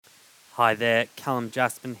Hi there, Calum,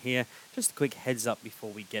 Jaspan here. Just a quick heads up before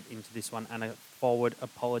we get into this one and a forward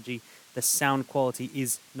apology. The sound quality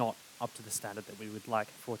is not up to the standard that we would like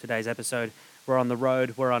for today's episode. We're on the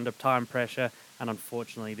road, we're under time pressure, and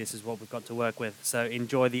unfortunately this is what we've got to work with. So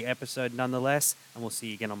enjoy the episode nonetheless, and we'll see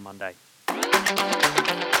you again on Monday.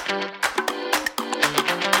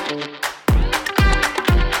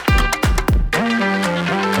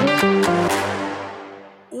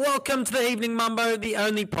 Welcome to the Evening Mumbo, the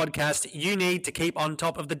only podcast you need to keep on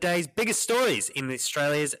top of the day's biggest stories in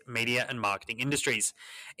Australia's media and marketing industries.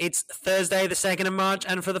 It's Thursday, the 2nd of March,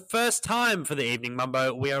 and for the first time for the Evening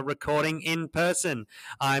Mumbo, we are recording in person.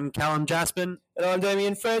 I'm Calum, Jaspan. And I'm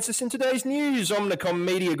Damian. Francis. In today's news, Omnicom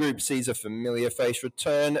Media Group sees a familiar face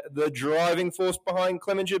return. The driving force behind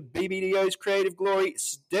Clemenger BBDO's creative glory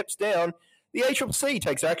steps down. The ACCC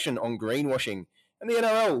takes action on greenwashing. And the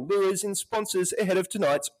NRL lures in sponsors ahead of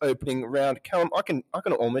tonight's opening round. Calum, I can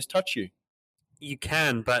almost touch you. You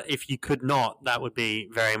can, but if you could not, that would be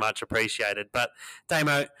very much appreciated. But,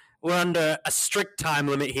 Damo, we're under a strict time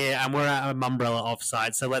limit here, and we're at a Mumbrella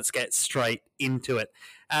offside, so let's get straight into it.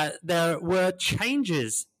 There were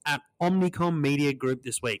changes at Omnicom Media Group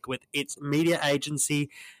this week, with its media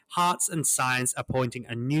agency, Hearts and Science, appointing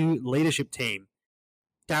a new leadership team.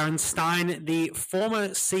 Darren Stein, the former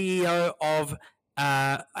CEO of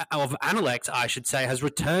Analect, I should say, has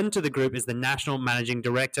returned to the group as the National Managing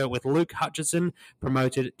Director, with Luke Hutchison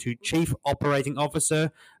promoted to Chief Operating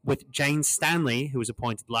Officer, with Jane Stanley, who was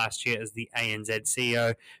appointed last year as the ANZ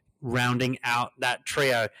CEO, rounding out that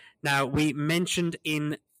trio. Now, we mentioned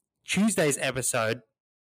in Tuesday's episode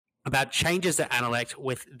about changes at Analect,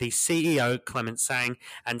 with the CEO, Clement Sang,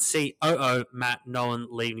 and COO, Matt Nolan,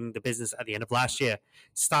 leaving the business at the end of last year.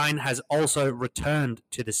 Stein has also returned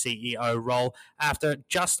to the CEO role after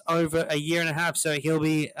just over a year and a half, so he'll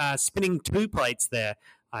be spinning two plates there,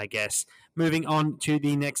 I guess. Moving on to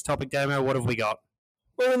the next topic, Damo, what have we got?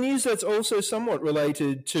 Well, in news that's also somewhat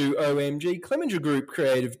related to OMG, Clemenger Group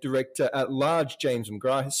Creative Director at Large, James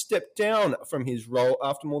McGrath, has stepped down from his role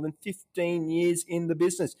after more than 15 years in the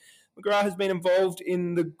business. McGrath has been involved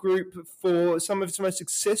in the group for some of its most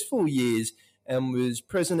successful years and was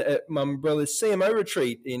present at Mumbrella's CMO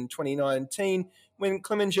retreat in 2019 when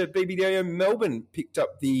Clemenger BBDO Melbourne picked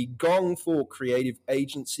up the gong for Creative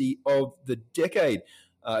Agency of the Decade.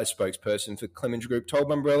 A spokesperson for Clemenger Group told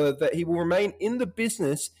Mumbrella that he will remain in the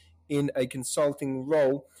business in a consulting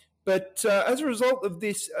role. But as a result of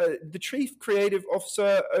this, the Chief Creative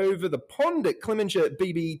Officer over the pond at Clemenger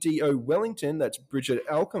BBDO Wellington, that's Bridget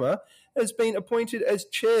Alkemer, has been appointed as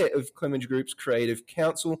Chair of Clemenger Group's Creative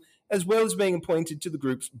Council, as well as being appointed to the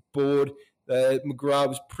group's board. McGrath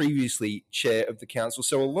was previously Chair of the Council,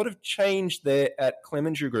 so a lot of change there at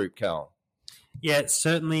Clemenger Group, Cal. Yeah, it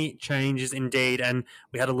certainly changes indeed, and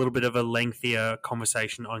we had a little bit of a lengthier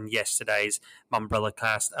conversation on yesterday's Mumbrella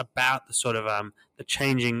cast about the sort of the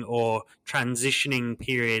changing or transitioning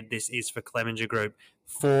period this is for Clemenger Group.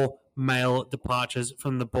 4 male departures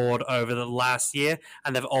from the board over the last year,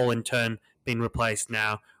 and they've all in turn been replaced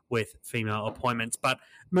now with female appointments. But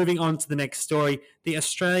moving on to the next story, the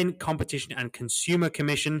Australian Competition and Consumer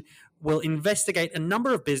Commission will investigate a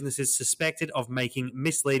number of businesses suspected of making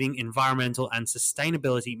misleading environmental and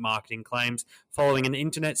sustainability marketing claims following an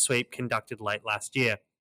internet sweep conducted late last year.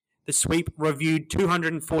 The sweep reviewed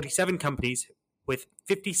 247 companies, with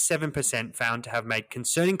 57% found to have made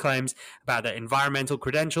concerning claims about their environmental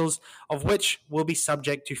credentials, of which will be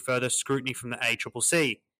subject to further scrutiny from the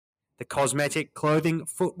ACCC. The cosmetic, clothing,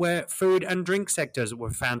 footwear, food and drink sectors were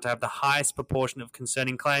found to have the highest proportion of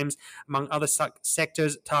concerning claims among other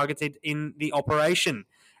sectors targeted in the operation.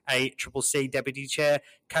 ACCC Deputy Chair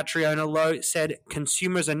Catriona Lowe said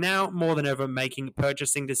consumers are now more than ever making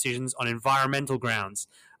purchasing decisions on environmental grounds.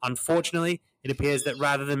 Unfortunately, it appears that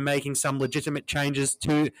rather than making some legitimate changes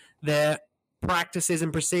to their practices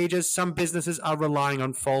and procedures, some businesses are relying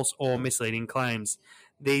on false or misleading claims.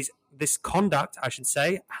 This conduct, I should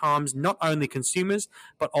say, harms not only consumers,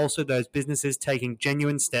 but also those businesses taking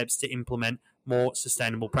genuine steps to implement more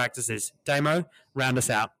sustainable practices. Damo, round us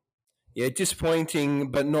out. Yeah,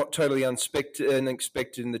 disappointing, but not totally unexpected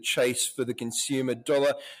in the chase for the consumer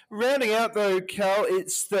dollar. Rounding out, though, Cal,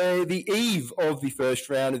 it's the eve of the first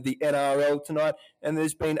round of the NRL tonight, and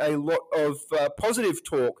there's been a lot of positive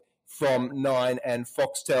talk from Nine and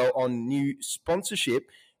Foxtel on new sponsorship.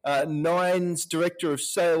 Nine's Director of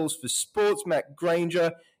Sales for Sports, Matt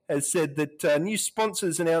Granger, has said that new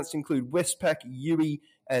sponsors announced include Westpac, Yui,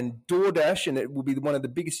 and DoorDash, and it will be one of the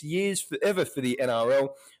biggest years ever for the NRL,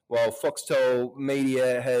 while Foxtel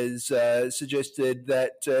Media has suggested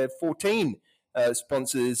that 14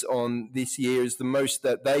 sponsors on this year is the most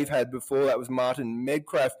that they've had before. That was Martin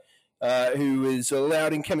Medcraft, who was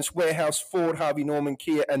allowed in Chemist Warehouse, Ford, Harvey Norman,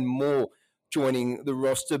 Kia, and more joining the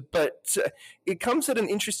roster. But it comes at an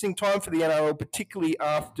interesting time for the NRL, particularly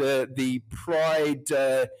after the pride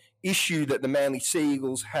issue that the Manly Sea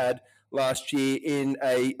Eagles had last year in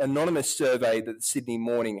an anonymous survey that the Sydney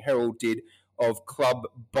Morning Herald did of club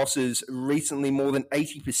bosses recently. More than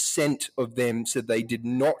 80% of them said they did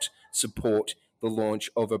not support the launch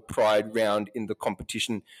of a pride round in the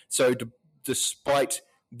competition. So despite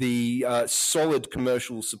the solid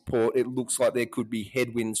commercial support, it looks like there could be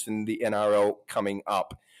headwinds from the NRL coming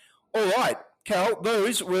up. All right, Cal,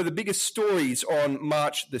 those were the biggest stories on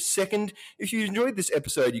March the 2nd. If you enjoyed this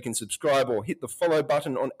episode, you can subscribe or hit the follow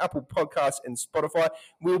button on Apple Podcasts and Spotify.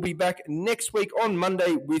 We'll be back next week on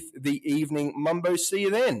Monday with the Evening Mumbo. See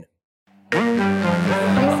you then.